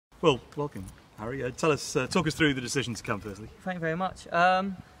Well, welcome, Harry. Talk us through the decision to come, firstly. Thank you very much. I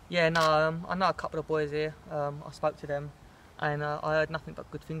know a couple of boys here. I spoke to them, and I heard nothing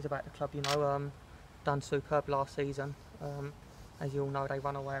but good things about the club. You know, done superb last season. As you all know, they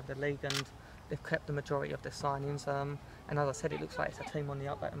run away with the league, and they've kept the majority of their signings. And as I said, it looks like it's a team on the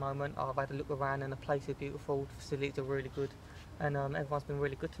up at the moment. I've had a look around, and the place is beautiful. The facilities are really good, and everyone's been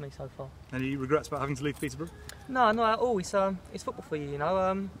really good to me so far. Any regrets about having to leave Peterborough? No, not at all. It's football for you, you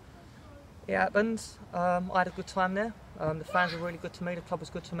know. It happens. I had a good time there. The fans were really good to me. The club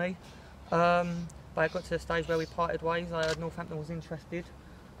was good to me. But I got to the stage where we parted ways. I heard Northampton was interested,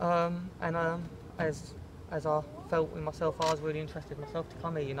 as I felt in myself, I was really interested myself to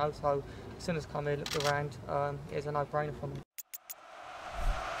come here. You know, so as soon as I come here, looked around, it was a no-brainer for me.